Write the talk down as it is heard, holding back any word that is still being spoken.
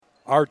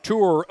Our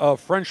tour of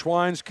French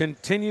wines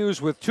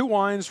continues with 2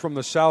 wines from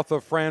the south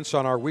of France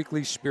on our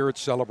weekly spirit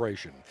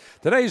celebration.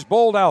 Today's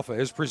Bold Alpha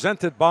is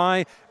presented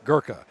by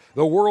Gurkha,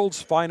 the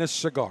world's finest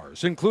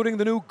cigars, including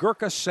the new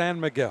Gurkha San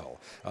Miguel,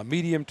 a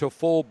medium to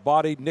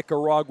full-bodied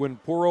Nicaraguan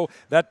puro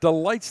that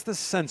delights the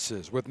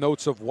senses with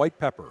notes of white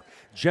pepper,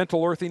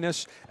 gentle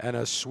earthiness, and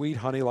a sweet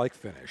honey-like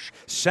finish.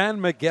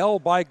 San Miguel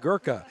by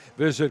Gurkha.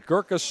 Visit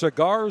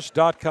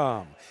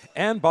GurkhaCigars.com.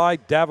 And by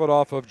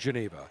Davidoff of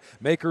Geneva,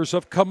 makers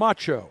of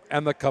Camacho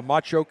and the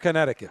Camacho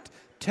Connecticut.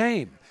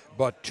 Tame,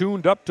 but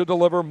tuned up to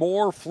deliver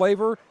more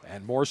flavor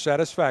and more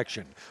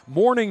satisfaction.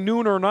 Morning,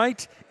 noon, or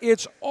night,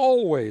 it's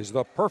always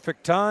the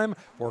perfect time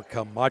for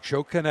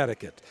Camacho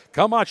Connecticut.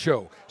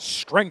 Camacho,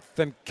 strength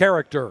and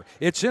character.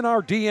 It's in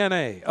our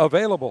DNA.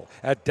 Available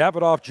at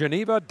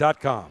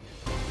DavidoffGeneva.com.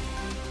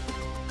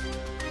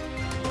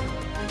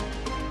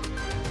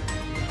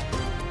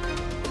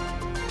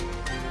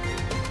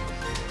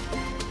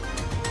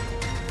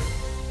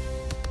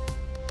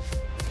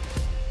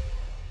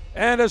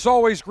 And as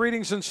always,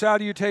 greetings and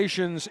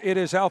salutations. It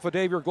is Alpha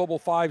Dave, your Global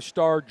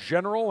 5-Star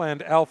General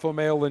and Alpha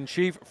Male in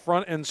Chief,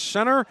 front and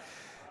center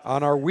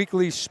on our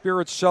weekly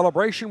Spirit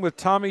Celebration with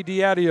Tommy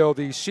Diadio,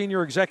 the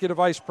Senior Executive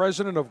Vice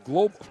President of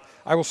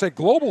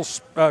Global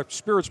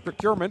Spirits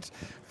Procurement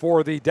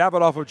for the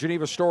Davidoff of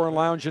Geneva Store and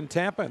Lounge in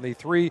Tampa and the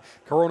 3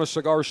 Corona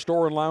Cigar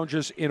Store and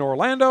Lounges in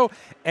Orlando.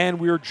 And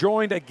we're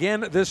joined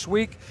again this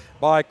week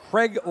by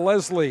Craig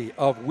Leslie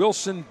of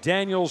Wilson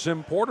Daniels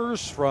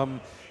Importers from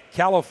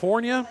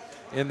California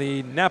in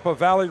the Napa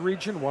Valley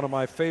region, one of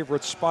my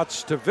favorite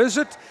spots to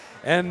visit.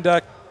 And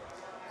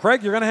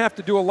Craig, you're going to have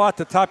to do a lot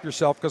to top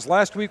yourself because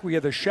last week we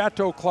had the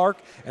Chateau Clark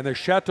and the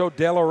Chateau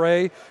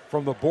Delaray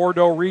from the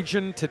Bordeaux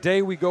region.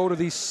 Today we go to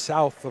the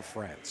south of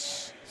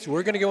France. So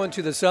we're going to go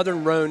into the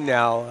southern Rhone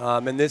now,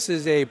 and this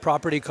is a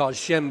property called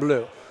Chêne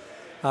Bleu.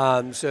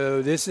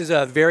 So this is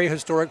a very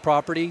historic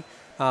property.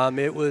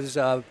 It was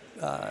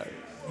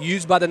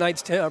used by the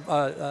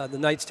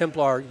Knights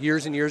Templar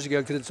years and years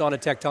ago because it's on a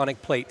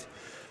tectonic plate.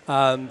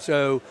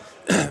 So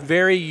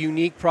very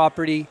unique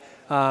property.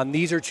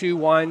 These are 2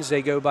 wines.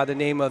 They go by the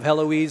name of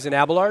Heloise and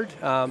Abelard.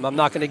 I'm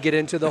not going to get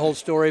into the whole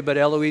story, but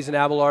Heloise and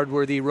Abelard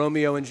were the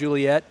Romeo and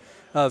Juliet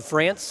of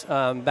France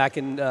back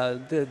in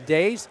the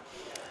days.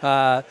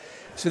 So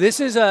this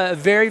is a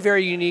very,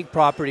 very unique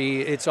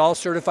property. It's all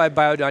certified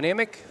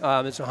biodynamic.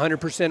 It's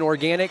 100%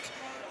 organic.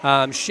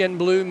 Chêne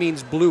Bleu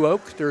means blue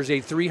oak. There's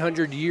a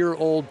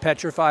 300-year-old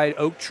petrified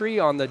oak tree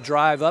on the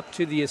drive up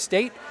to the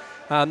estate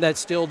that's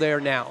still there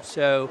now.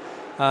 So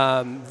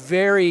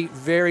very,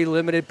 very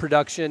limited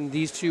production.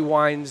 These 2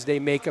 wines, they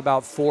make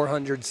about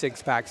 400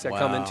 six-packs that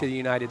come into the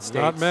United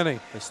States. Not many.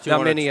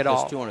 Not many at all.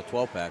 There's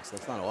 212 packs.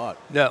 That's not a lot.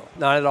 No,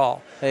 not at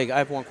all. Hey, I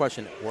have one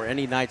question. Were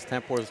any Knights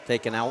Templars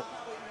taken out?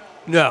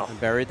 No. And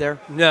buried there?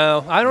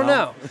 No, I don't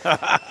know.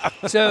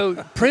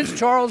 So Prince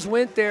Charles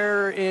went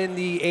there in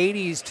the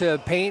 80s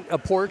to paint a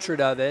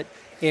portrait of it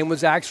and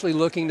was actually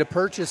looking to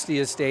purchase the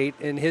estate,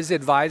 and his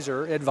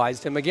advisor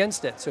advised him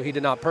against it, so he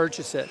did not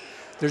purchase it.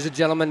 There's a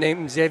gentleman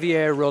named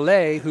Xavier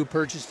Rollet who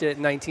purchased it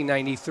in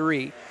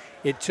 1993.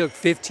 It took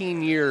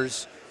 15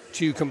 years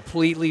to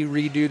completely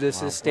redo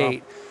this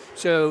estate. Wow.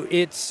 So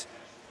it's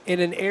in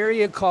an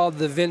area called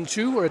the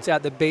Ventoux, or it's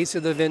at the base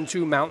of the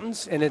Ventoux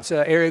Mountains, and it's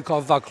an area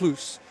called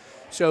Vaucluse.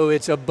 So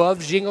it's above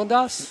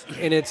Gigondas,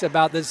 and it's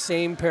about the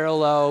same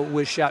parallel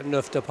with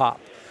Châteauneuf-du-Pape.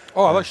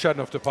 Oh, I like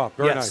Châteauneuf-du-Pape.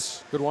 Very yes.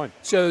 nice. Good wine.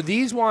 So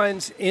these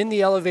wines, in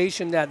the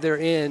elevation that they're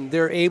in,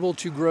 they're able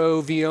to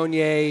grow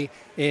Viognier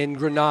and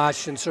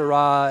Grenache and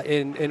Syrah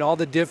and all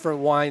the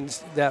different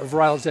wines,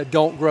 varietals that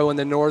don't grow in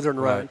the northern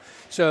Rhone. Right.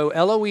 So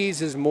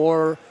Eloise is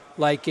more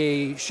like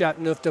a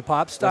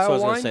Châteauneuf-du-Pape style wine. That's what I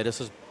was going to say. This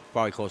is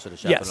probably closer to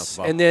Châteauneuf-du-Pape. Yes,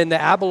 and then the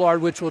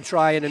Abelard, which we'll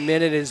try in a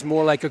minute, is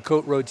more like a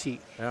Côte Rôtie.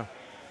 Yeah.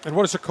 And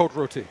what is a Côte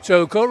Rôtie?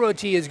 So Côte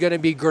Rôtie is going to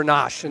be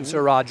Grenache and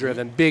Syrah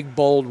driven, big,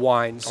 bold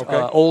wines,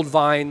 old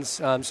vines.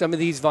 Some of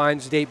these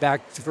vines date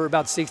back for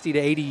about 60 to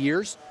 80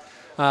 years.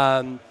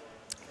 But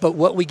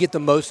what we get the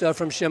most of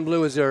from Chêne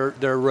Bleu is their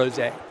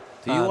rosé.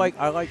 Do you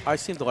I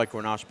seem to like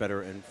Grenache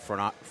better in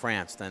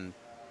France than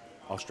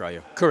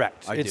Australia.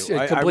 Correct. It's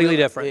completely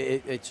different.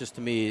 It's just,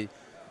 to me,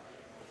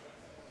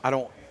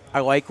 I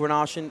like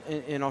Grenache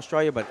in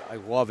Australia, but I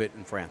love it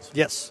in France.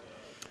 Yes.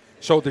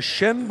 So the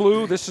Chêne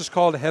Bleu, this is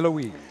called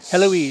Heloise.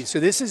 Heloise. So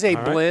this is a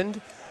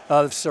blend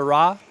of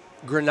Syrah,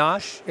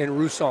 Grenache, and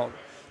Roussanne.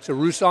 So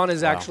Roussanne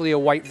is actually a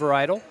white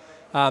varietal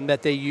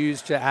that they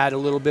use to add a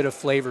little bit of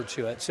flavor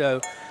to it. So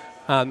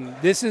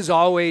this is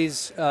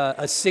always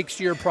a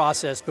 6-year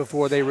process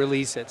before they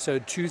release it. So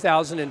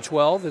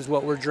 2012 is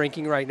what we're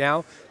drinking right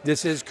now.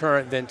 This is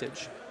current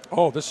vintage.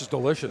 Oh, this is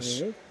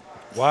delicious.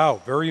 Mm-hmm.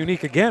 Wow, very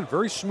unique. Again,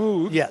 very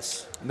smooth.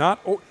 Yes.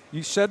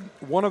 You said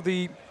one of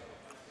the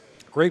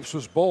grapes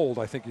was bold,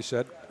 I think you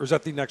said. Or is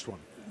that the next one?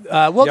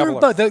 Well,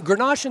 the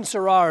Grenache and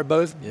Syrah are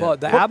both. Yeah.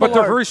 But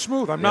they're very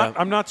smooth.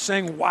 I'm not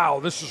saying,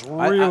 wow, this is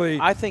really.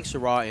 I think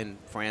Syrah in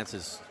France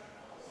is,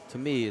 to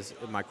me,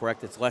 am I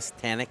correct? It's less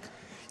tannic.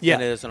 Yeah.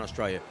 than it is in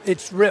Australia.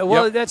 It's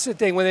well, Yep. that's the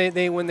thing.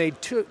 When they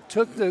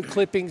took the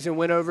clippings and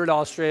went over to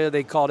Australia,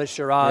 they called it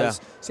Shiraz.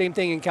 Yeah. Same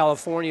thing in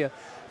California.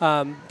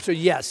 So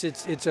yes,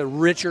 it's a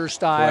richer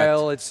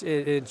style. It's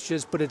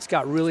just, but it's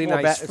got really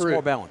nice fruit. It's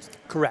more balanced.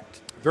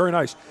 Correct. Very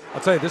nice.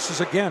 I'll tell you, this is,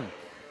 again,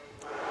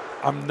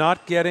 I'm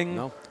not getting,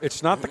 No.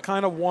 it's not the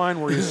kind of wine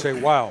where you say,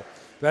 wow,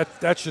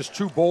 that's just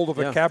too bold of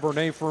a Yeah.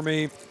 Cabernet for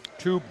me,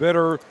 too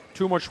bitter,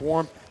 too much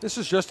warmth. This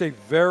is just a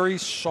very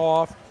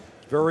soft,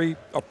 very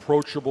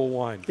approachable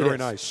wine. Very is.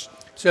 nice.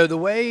 So the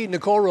way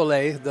Nicole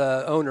Rollet,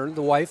 the owner,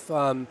 the wife,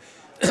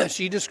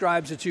 she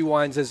describes the two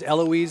wines as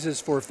Eloise is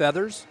for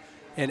feathers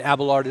and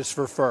Abelard is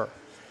for fur,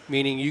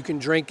 meaning you can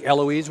drink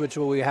Eloise, which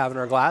we have in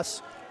our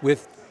glass,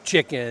 with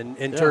chicken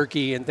and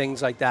turkey and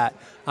things like that.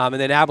 And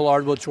then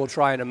Abelard, which we'll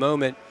try in a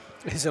moment,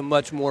 is a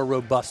much more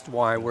robust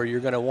wine where you're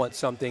going to want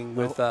something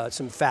with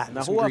some fat and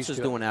Now, some who grease else is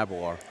to it. doing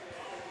Abelard?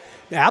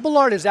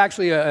 Abelard is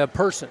actually a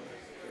person.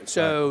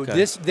 So Okay.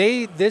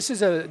 this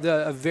is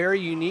a very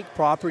unique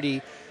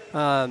property.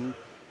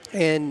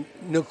 And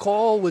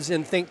Nicole was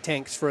in think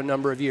tanks for a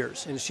number of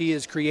years, and she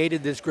has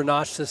created this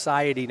Grenache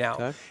Society now.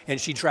 Okay. And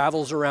she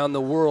travels around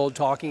the world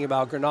talking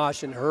about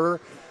Grenache, and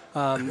her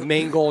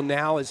main goal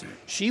now is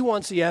she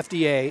wants the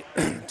FDA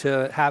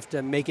to have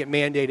to make it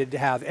mandated to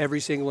have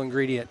every single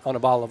ingredient on a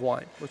bottle of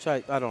wine. Which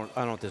I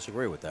don't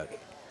disagree with that.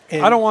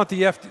 And I don't want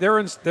the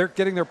they're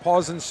getting their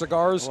paws in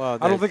cigars. Well,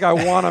 I don't think I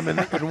want them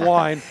in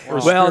wine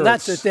or Well,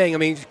 that's the spirits. thing. I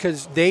mean,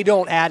 because they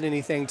don't add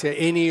anything to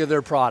any of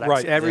their products.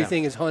 Right,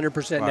 Everything is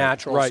 100%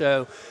 natural. right.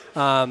 So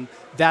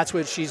that's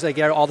what she's like.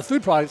 Yeah, all the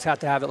food products have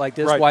to have it like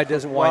this. Right. Why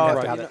doesn't wine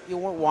have to have you, it? know, you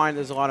want wine,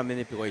 there's a lot of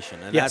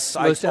manipulation. And Yes,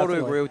 I most totally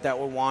definitely. agree with that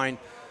with wine.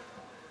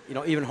 You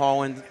know, even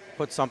Holland,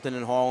 put something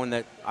in Holland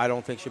that I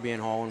don't think should be in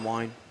Holland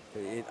wine.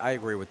 I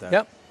agree with that.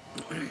 Yep.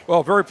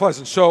 Well, very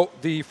pleasant. So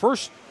the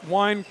first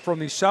wine from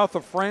the south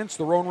of France,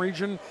 the Rhone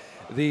region,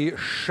 the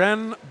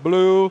Chêne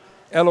Bleu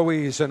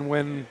Eloise. And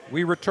when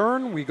we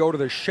return, we go to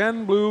the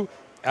Chêne Bleu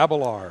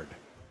Abelard.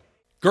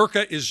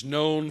 Gurkha is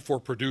known for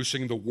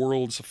producing the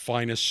world's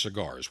finest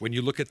cigars. When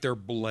you look at their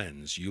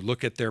blends, you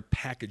look at their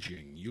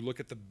packaging, you look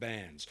at the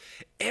bands,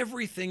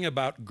 everything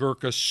about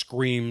Gurkha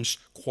screams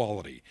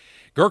quality.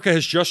 Gurkha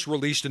has just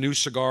released a new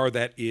cigar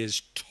that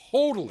is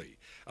totally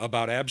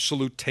about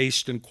absolute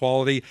taste and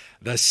quality,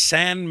 the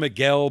San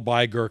Miguel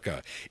by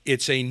Gurkha.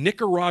 It's a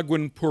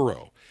Nicaraguan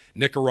puro,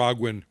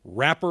 Nicaraguan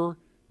wrapper,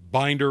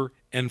 binder,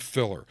 and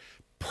filler.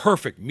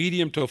 Perfect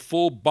medium to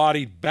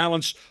full-bodied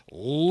balance,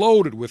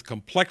 loaded with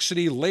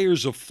complexity,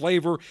 layers of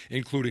flavor,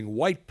 including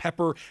white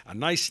pepper, a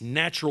nice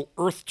natural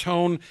earth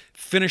tone,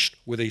 finished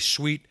with a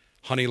sweet,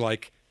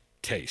 honey-like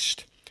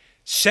taste.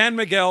 San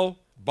Miguel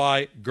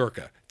by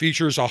Gurkha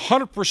features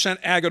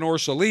 100%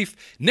 Aganorsa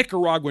leaf,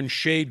 Nicaraguan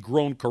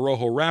shade-grown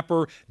Corojo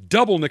wrapper,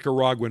 double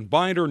Nicaraguan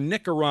binder,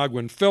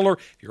 Nicaraguan filler.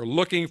 If you're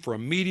looking for a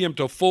medium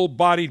to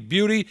full-bodied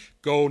beauty,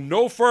 go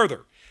no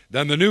further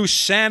than the new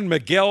San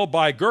Miguel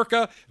by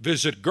Gurkha.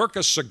 Visit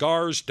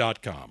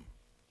GurkhaCigars.com.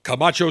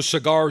 Camacho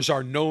cigars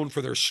are known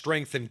for their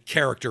strength and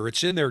character.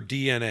 It's in their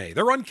DNA.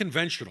 They're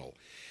unconventional.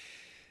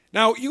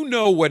 Now, you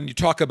know when you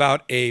talk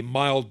about a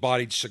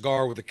mild-bodied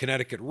cigar with a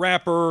Connecticut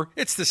wrapper,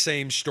 it's the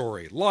same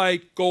story.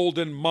 Light,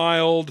 golden,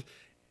 mild.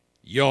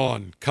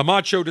 Yawn.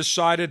 Camacho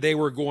decided they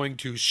were going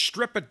to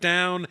strip it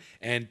down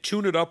and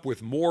tune it up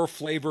with more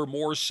flavor,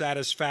 more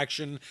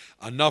satisfaction,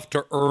 enough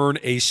to earn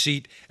a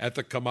seat at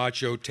the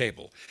Camacho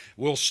table.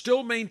 While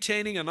still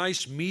maintaining a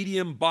nice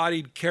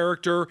medium-bodied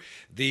character,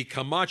 the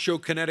Camacho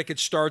Connecticut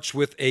starts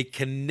with a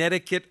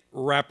Connecticut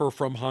wrapper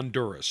from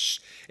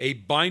Honduras, a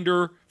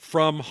binder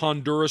from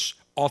Honduras,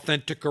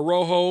 authentic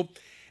Corojo,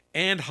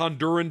 and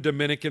Honduran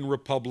Dominican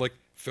Republic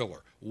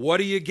filler. What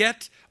do you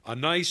get? A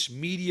nice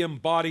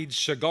medium-bodied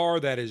cigar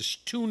that is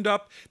tuned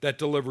up, that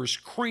delivers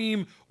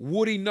cream,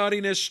 woody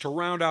nuttiness to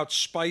round out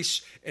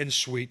spice and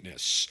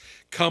sweetness.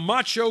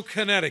 Camacho,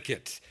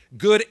 Connecticut.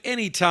 Good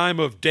any time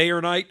of day or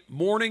night,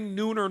 morning,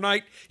 noon, or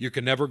night. You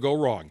can never go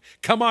wrong.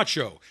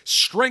 Camacho,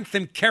 strength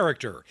and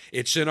character.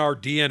 It's in our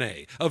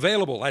DNA.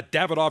 Available at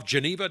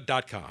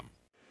davidoffgeneva.com.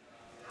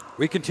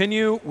 We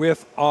continue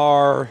with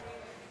our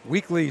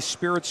weekly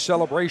spirit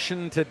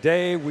celebration.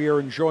 Today we are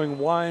enjoying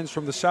wines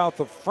from the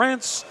south of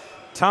France.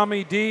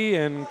 Tommy D.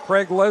 and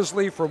Craig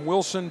Leslie from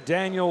Wilson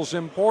Daniels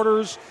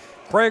Importers.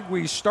 Craig,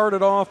 we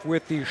started off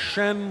with the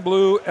Chêne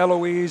Bleu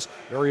Eloise.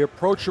 Very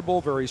approachable,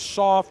 very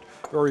soft,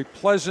 very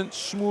pleasant,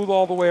 smooth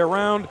all the way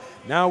around.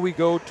 Now we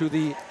go to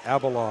the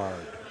Abelard.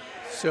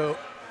 So,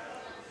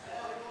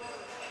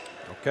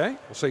 Okay,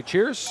 we'll say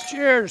cheers.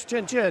 cheers,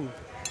 chin chin.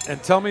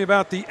 And tell me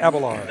about the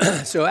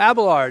Abelard. So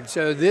Abelard.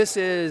 So this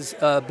is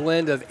a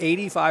blend of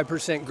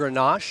 85%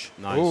 Grenache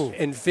Nice. Ooh.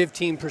 and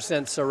 15%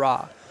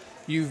 Syrah.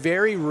 You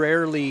very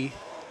rarely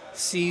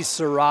see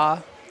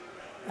Syrah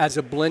as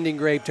a blending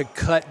grape to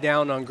cut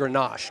down on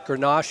Grenache.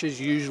 Grenache is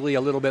usually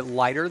a little bit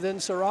lighter than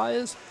Syrah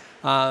is,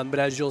 but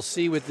as you'll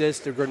see with this,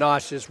 the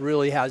Grenache just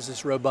really has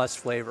this robust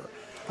flavor.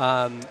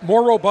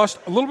 More robust,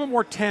 a little bit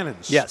more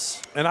tannins.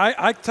 Yes. And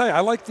I tell you,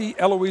 I like the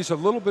Eloise a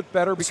little bit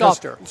better because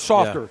Softer.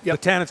 Softer, Yeah. the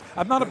tannins.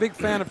 I'm not a big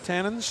fan of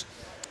tannins,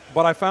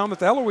 but I found that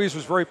the Eloise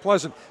was very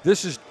pleasant.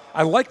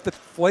 I like the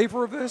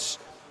flavor of this,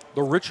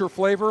 the richer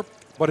flavor,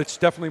 but it's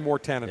definitely more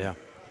tannin. Yeah.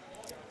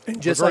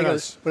 And just Very like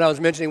nice. what I was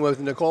mentioning with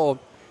Nicole,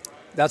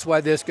 that's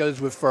why this goes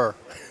with fur.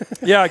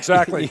 Yeah,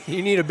 exactly.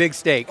 You need a big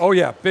steak. Oh,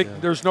 yeah, big.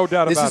 There's no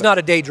doubt This about it. is not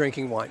a day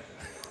drinking wine.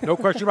 No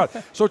question about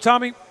it. So,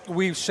 Tommy,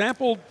 we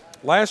sampled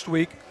last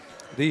week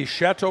the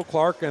Chateau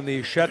Clark and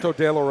the Chateau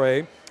de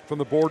Lorraine from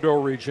the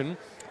Bordeaux region.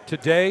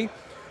 Today,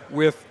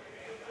 with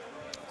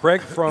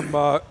Craig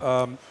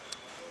from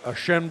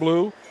Chien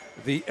Bleu,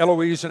 the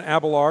Eloise and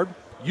Abelard.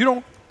 You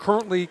don't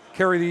currently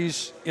carry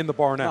these in the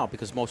bar now. No,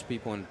 because most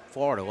people in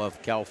Florida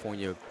love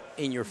California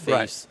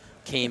in-your-face,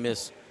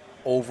 Caymus,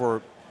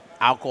 over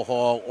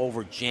alcohol,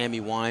 over jammy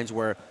wines,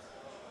 where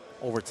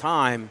over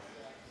time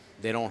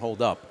they don't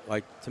hold up.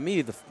 Like, to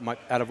me,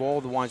 out of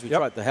all the wines we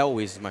tried, the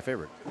Eloise is my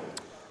favorite.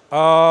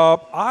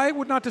 I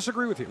would not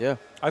disagree with you. Yeah.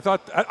 I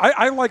thought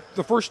I liked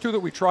the first two that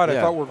we tried. I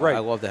Yeah, thought were great. I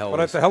love the But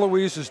Eloise. the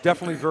Eloise is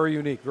definitely very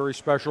unique, very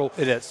special.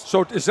 It is.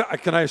 So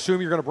can I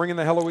assume you're going to bring in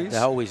the Eloise? The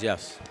Eloise,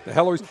 yes. The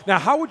Eloise. Now,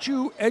 how would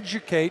you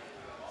educate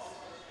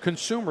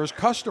consumers,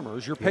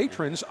 customers, your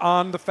patrons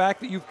on the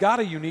fact that you've got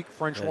a unique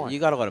French wine? You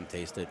got to let them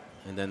taste it,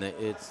 and then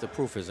the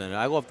proof is in it.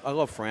 I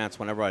love France.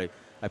 Whenever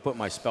I put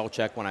my spell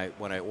check when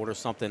I order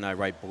something, I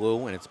write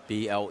blue, and it's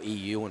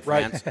BLEU in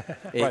Right. France.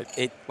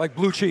 Right. Like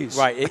blue cheese.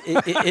 Right.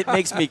 It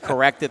makes me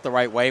correct it the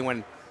right way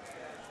when,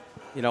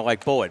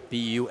 like Bullet,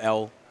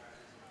 BULLET.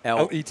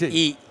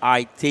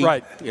 EIT.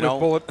 Right. You know.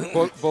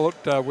 With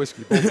bullet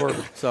whiskey, bullet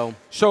bourbon.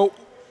 So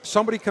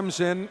somebody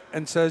comes in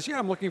and says, "Yeah,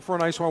 I'm looking for a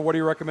nice one. What do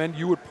you recommend?"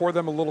 You would pour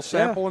them a little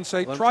sample and say,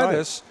 let 'em "Try try it."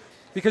 this,"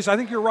 because I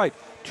think you're right.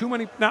 Too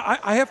many. Now,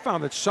 I have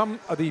found that some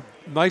of the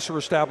nicer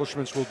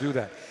establishments will do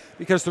that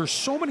because there's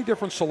so many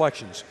different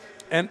selections.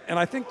 And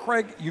I think,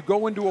 Craig, you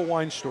go into a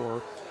wine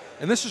store,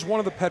 and this is one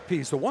of the pet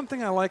peeves. The one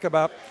thing I like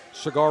about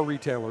cigar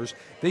retailers,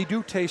 they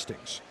do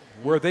tastings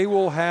where they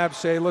will have,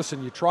 say,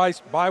 listen, you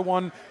buy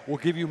one, we'll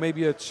give you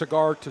maybe a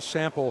cigar to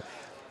sample.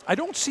 I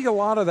don't see a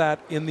lot of that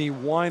in the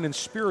wine and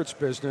spirits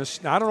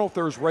business. Now, I don't know if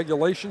there's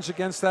regulations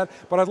against that,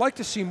 but I'd like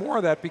to see more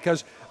of that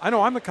because I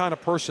know I'm the kind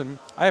of person,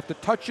 I have to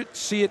touch it,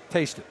 see it,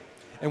 taste it.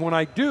 And when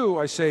I do,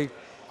 I say,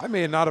 I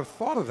may not have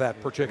thought of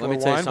that particular Let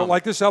me tell you wine, but something.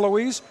 like this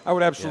Eloise, I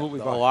would absolutely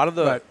buy A it. lot of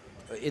the But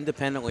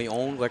independently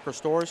owned liquor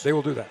stores, they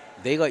will do that.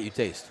 they let you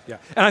taste. Yeah,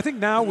 and I think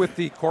now with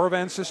the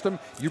Coravin system,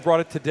 you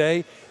brought it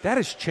today, that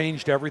has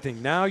changed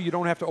everything. Now you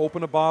don't have to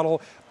open a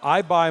bottle.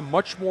 I buy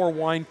much more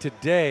wine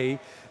today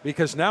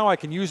because now I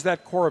can use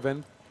that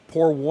Coravin,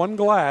 pour one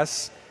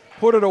glass,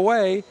 put it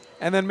away,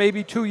 and then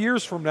maybe 2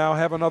 years from now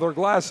have another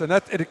glass, and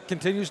it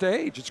continues to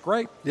age. It's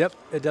great. Yep,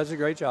 it does a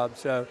great job.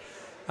 So,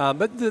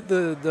 but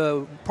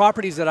the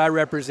properties that I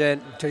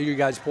represent, to you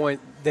guys' point,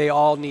 they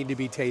all need to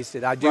be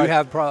tasted. I do Right.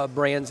 have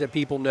brands that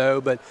people know,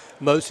 but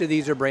most of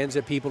these are brands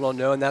that people don't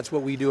know, and that's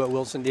what we do at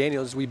Wilson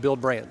Daniels. We build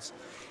brands,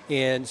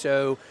 and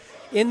so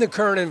in the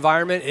current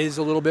environment, it is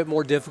a little bit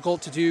more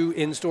difficult to do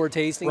in-store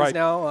tastings Right.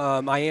 now.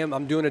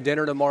 I'm doing a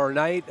dinner tomorrow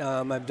night.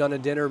 I've done a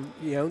dinner,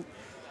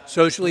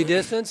 socially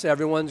distanced.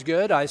 Everyone's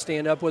good. I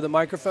stand up with a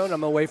microphone.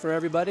 I'm away from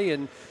everybody,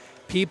 and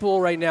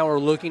people right now are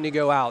looking to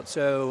go out.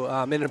 So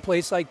in a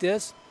place like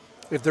this,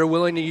 if they're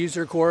willing to use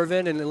their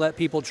Coravin and let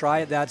people try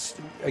it, that's,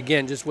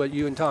 again, just what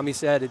you and Tommy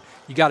said.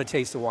 You got to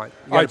taste the wine.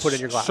 You got to put it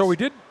in your glass. So we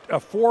did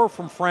 4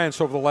 from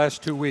France over the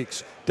last 2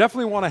 weeks.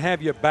 Definitely want to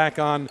have you back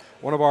on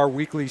one of our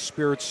weekly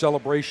spirits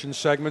celebration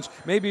segments,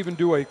 maybe even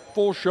do a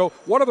full show.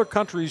 What other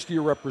countries do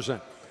you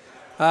represent?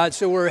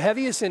 So we're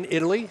heaviest in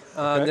Italy.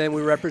 Okay. Then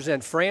we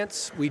represent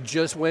France. We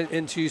just went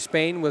into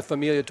Spain with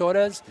Familia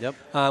Torres. Yep.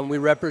 We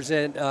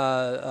represent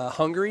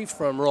Hungary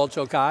from Royal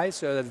Tokaj.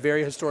 So that's a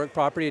very historic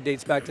property. It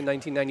dates back to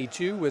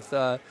 1992 with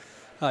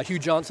Hugh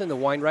Johnson, the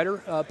wine writer,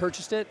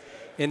 purchased it.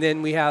 And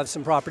then we have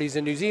some properties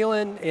in New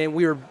Zealand. And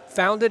we were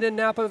founded in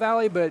Napa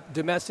Valley, but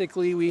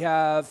domestically we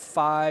have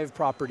 5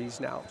 properties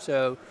now.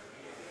 So,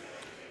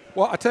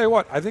 Well, I tell you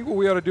what, I think what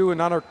we ought to do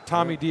in honor of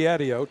Tommy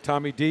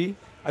Tommy D,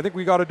 I think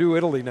we got to do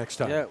Italy next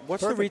time. Yeah.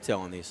 What's the retail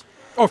on these?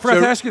 Oh, I forgot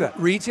to ask you that.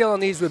 Retail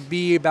on these would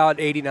be about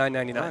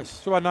 $89.99. Nice.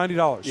 So about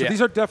 $90. So Yeah.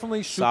 these are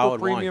definitely super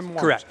Solid premium wines.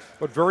 wines. Correct.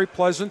 But very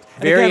pleasant.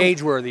 And Very again,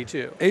 age-worthy,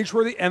 too.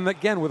 age-worthy, and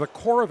again, with a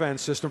Coravin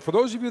system, for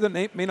those of you that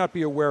may not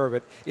be aware of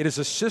it, it is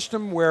a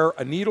system where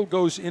a needle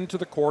goes into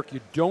the cork,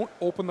 you don't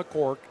open the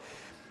cork,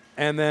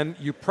 and then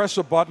you press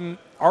a button,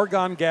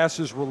 argon gas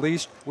is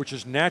released, which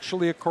is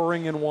naturally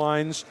occurring in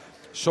wines.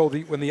 So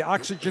when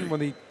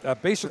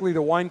basically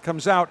the wine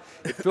comes out,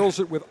 it fills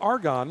it with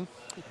argon,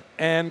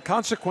 and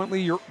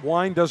consequently your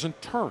wine doesn't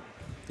turn.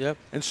 Yep.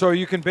 And so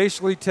you can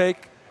basically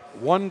take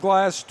 1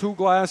 glass, 2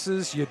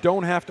 glasses. You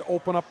don't have to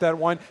open up that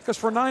wine. Because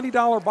for a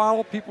 $90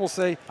 bottle, people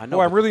say, I know,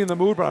 I'm but really in the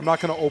mood, but I'm not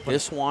going to open it.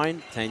 This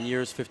wine, 10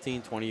 years,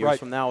 15, 20 years Right.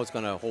 from now, is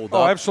going to hold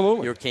Oh, up.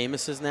 absolutely. Your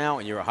Caymuses now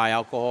and your high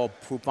alcohol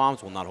fruit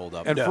bombs will not hold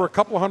up. And for a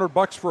couple of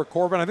 $100 for a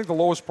Coravin, I think the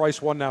lowest price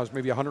one now is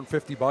maybe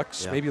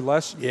 $150, Yeah. maybe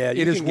less. Yeah,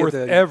 you it is can get worth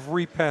the-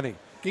 every penny.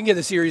 You can get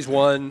the Series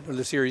 1 or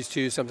the Series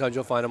 2. Sometimes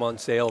you'll find them on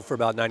sale for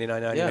about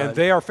 $99.99. Yeah. And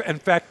they are, in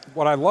fact,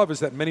 what I love is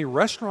that many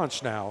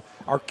restaurants now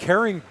are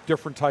carrying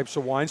different types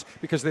of wines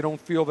because they don't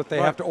feel that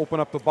they have to open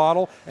up the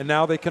bottle, and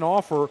now they can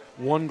offer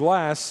one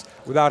glass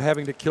without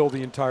having to kill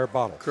the entire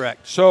bottle.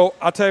 Correct. So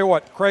I'll tell you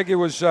what, Craig, it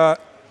was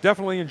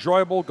definitely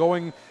enjoyable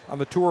going on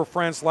the Tour of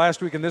France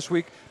last week and this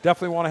week.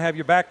 Definitely want to have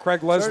you back,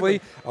 Craig Leslie,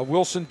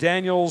 Wilson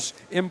Daniels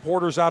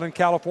Importers out in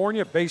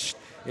California, based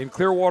in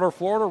Clearwater,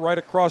 Florida, right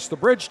across the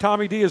bridge.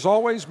 Tommy D, as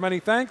always, many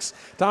thanks.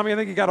 Tommy, I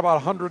think you got about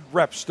 100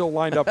 reps still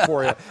lined up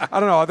for you. I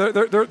don't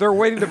know. They're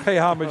waiting to pay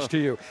homage to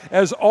you.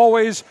 As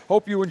always,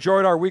 hope you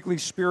enjoyed our weekly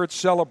Spirits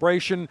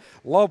celebration.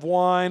 Love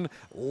wine,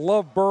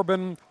 love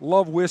bourbon,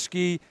 love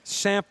whiskey,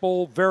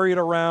 sample, vary it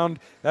around.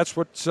 That's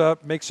what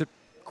makes it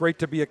great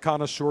to be a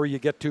connoisseur. You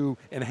get to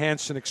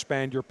enhance and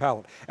expand your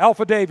palate.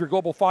 Alpha Dave, your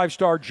global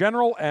 5-star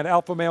general and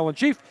alpha male in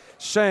chief,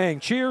 saying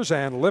cheers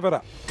and live it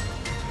up.